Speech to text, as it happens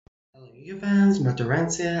Yugioh fans,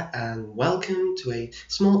 Matarantia, and welcome to a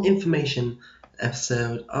small information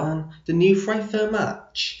episode on the new Frightfur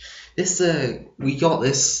March. We got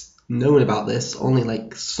this, known about this only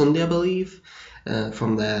like Sunday, I believe,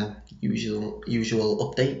 from their usual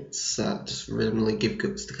updates that just randomly give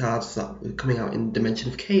us the cards that are coming out in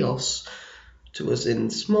Dimension of Chaos to us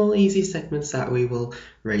in small, easy segments that we will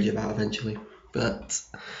rage about eventually. But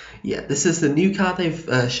yeah, this is the new card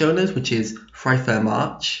they've shown us, which is Frightfur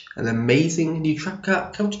March, an amazing new trap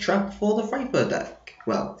card, counter trap for the Frightfur deck.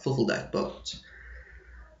 Well, Fluffal deck, but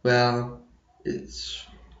they're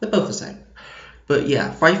both the same. But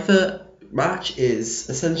yeah, Frightfur March is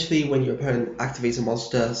essentially when your opponent activates a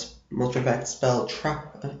monster effect, spell,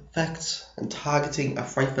 trap effect, and targeting a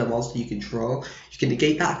Frightfur monster you control. You can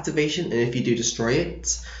negate that activation, and if you do, destroy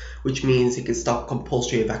it, which means it can stop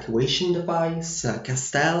compulsory evacuation device,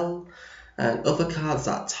 Castell, and other cards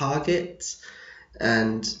that target,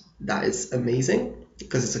 and that is amazing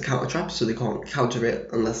because it's a counter trap, so they can't counter it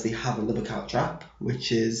unless they have another counter trap,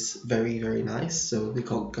 which is very, very nice. So they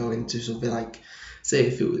can't go into something like, say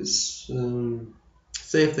if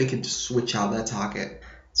they could just switch out their target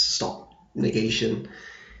to stop negation,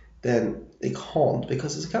 then they can't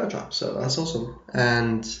because it's a counter trap. So that's awesome.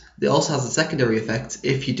 And it also has a secondary effect.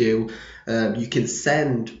 If you do, you can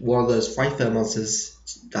send one of those Frightfur monsters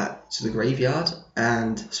to the graveyard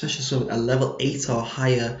and special summon a level 8 or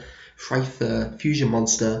higher Frightfur fusion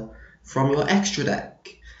monster from your extra deck.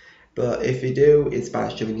 But if you do, it's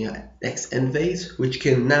banished during your next end phase, which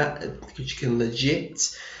can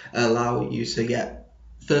legit allow you to get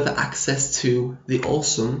further access to the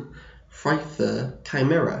awesome Frightfur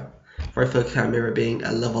Chimera. Frightfur Chimera being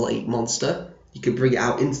a level 8 monster. You could bring it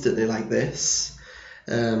out instantly like this,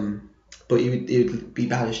 but it would be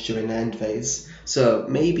banished during the end phase. So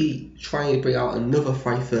maybe try and bring out another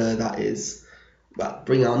Frightfur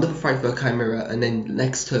bring out another Frightfur Chimera, and then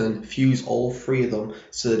next turn fuse all three of them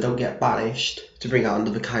so they don't get banished to bring out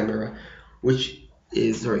another Chimera, which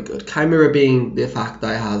is very good. Chimera being the fact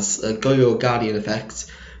that it has a Go-Yo Guardian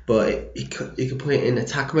effect, but you can put it in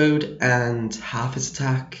attack mode and half its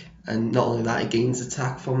attack, and not only that, it gains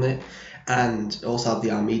attack from it, and also have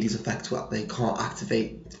the Archimedes effect where they can't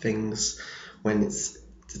activate things when it's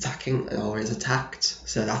attacking or is attacked,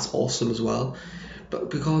 so that's awesome as well. But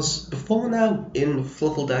because before now in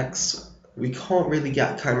Fluffal decks we can't really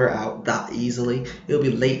get Chimera out that easily. It'll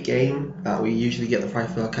be late game that we usually get the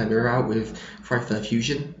Frightfur Chimera out with Frightfur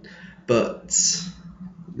Fusion, but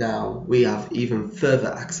now we have even further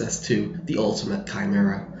access to the ultimate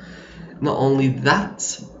Chimera. Not only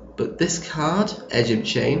that, but this card, Edge of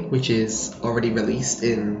Chain, which is already released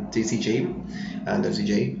in DCG and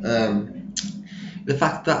OCG, the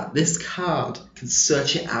fact that this card can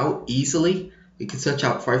search it out easily, it can search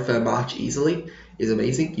out Frightfur March easily, is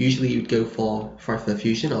amazing. Usually you'd go for Frightfur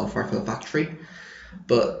Fusion or Frightfur Factory,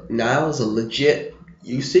 but now there's a legit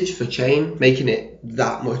usage for Chain, making it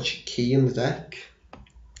that much key in the deck.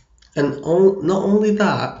 And not only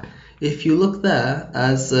that, if you look there,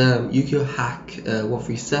 as Yugioh Hack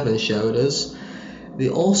 137 showed us, the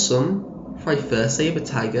awesome Frightfur Sabre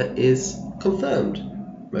Tiger is confirmed,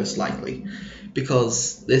 most likely,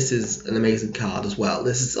 because this is an amazing card as well.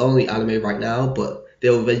 This is only anime right now, but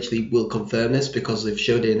they'll eventually will confirm this because they've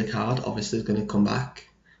showed it in the card. Obviously it's going to come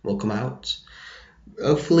out.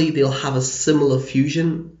 Hopefully they'll have a similar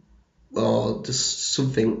fusion or just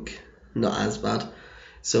something not as bad.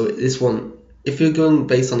 So this one, if you're going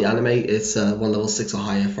based on the anime, it's one level 6 or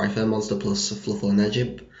higher Frightfur monster plus Fluffal and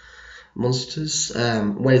Egypt monsters.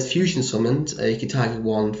 When it's fusion summoned, you can target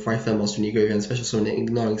one Frightfur monster in your graveyard and special summon it,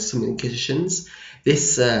 ignoring summoning conditions.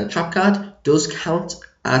 This trap card does count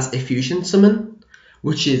as a fusion summon,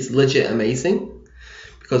 which is legit amazing,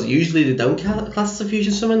 because usually they don't class as a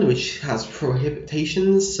fusion summon, which has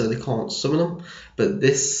prohibitions, so they can't summon them, but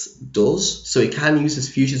this does, so it can use this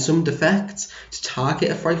fusion summoned effect to target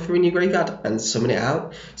a Frightfur in your graveyard and summon it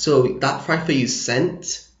out. So that Frightfur you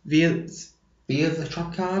sent via the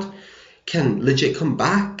trap card can legit come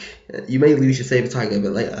back. You may lose your Sabre Tiger a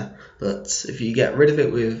bit later, but if you get rid of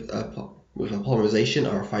it with a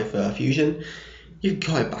polymerization or a Frightfur fusion, you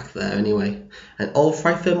can got it back there anyway. And all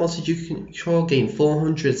Frightfur monsters you can control gain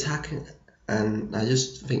 400 attack, and I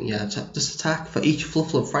just think, yeah, just attack for each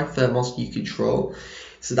Fluffal and Frightfur monster you control,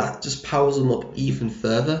 so that just powers them up even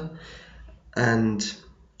further. And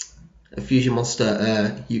a fusion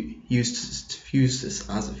monster used to fuse this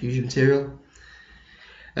as a fusion material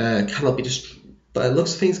cannot be destroyed. But it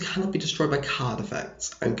looks like things cannot be destroyed by card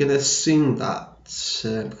effects. I'm gonna assume that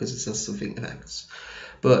because it says something effects.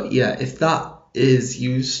 But yeah, if that is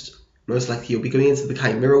used, most likely you'll be going into the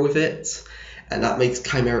Chimera with it, and that makes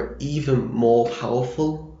Chimera even more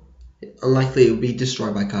powerful. Unlikely it will be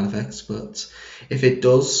destroyed by card effects, but if it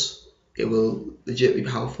does, it will legit be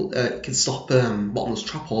powerful. It can stop Bottomless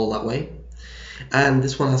Trap all that way. And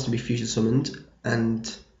this one has to be fusion summoned, and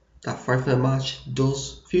that Frightfur March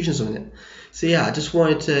does fusion summon it. So yeah, I just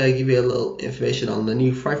wanted to give you a little information on the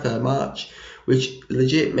new Frightfur March, which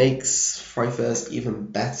legit makes Frightfurs even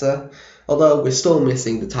better. Although we're still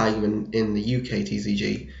missing the Tiger in the UK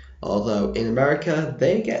TCG. Although in America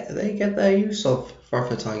they get their use of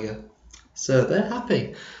Frightfur Tiger, so they're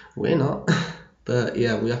happy. We're not. But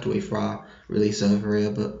yeah, we have to wait for our release over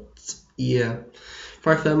here. But yeah,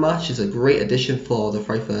 Frightfur March is a great addition for the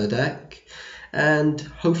Frightfur deck, and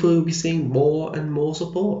hopefully we'll be seeing more and more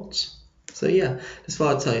support. So yeah, just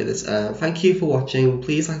thought I'd tell you this. Thank you for watching.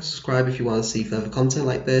 Please like and subscribe if you want to see further content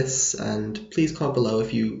like this, and please comment below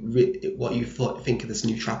if what you think of this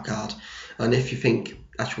new trap card, and if you think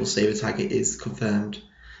actual Sabre Tiger is confirmed.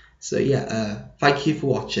 So yeah, thank you for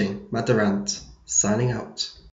watching. Matt Durant signing out.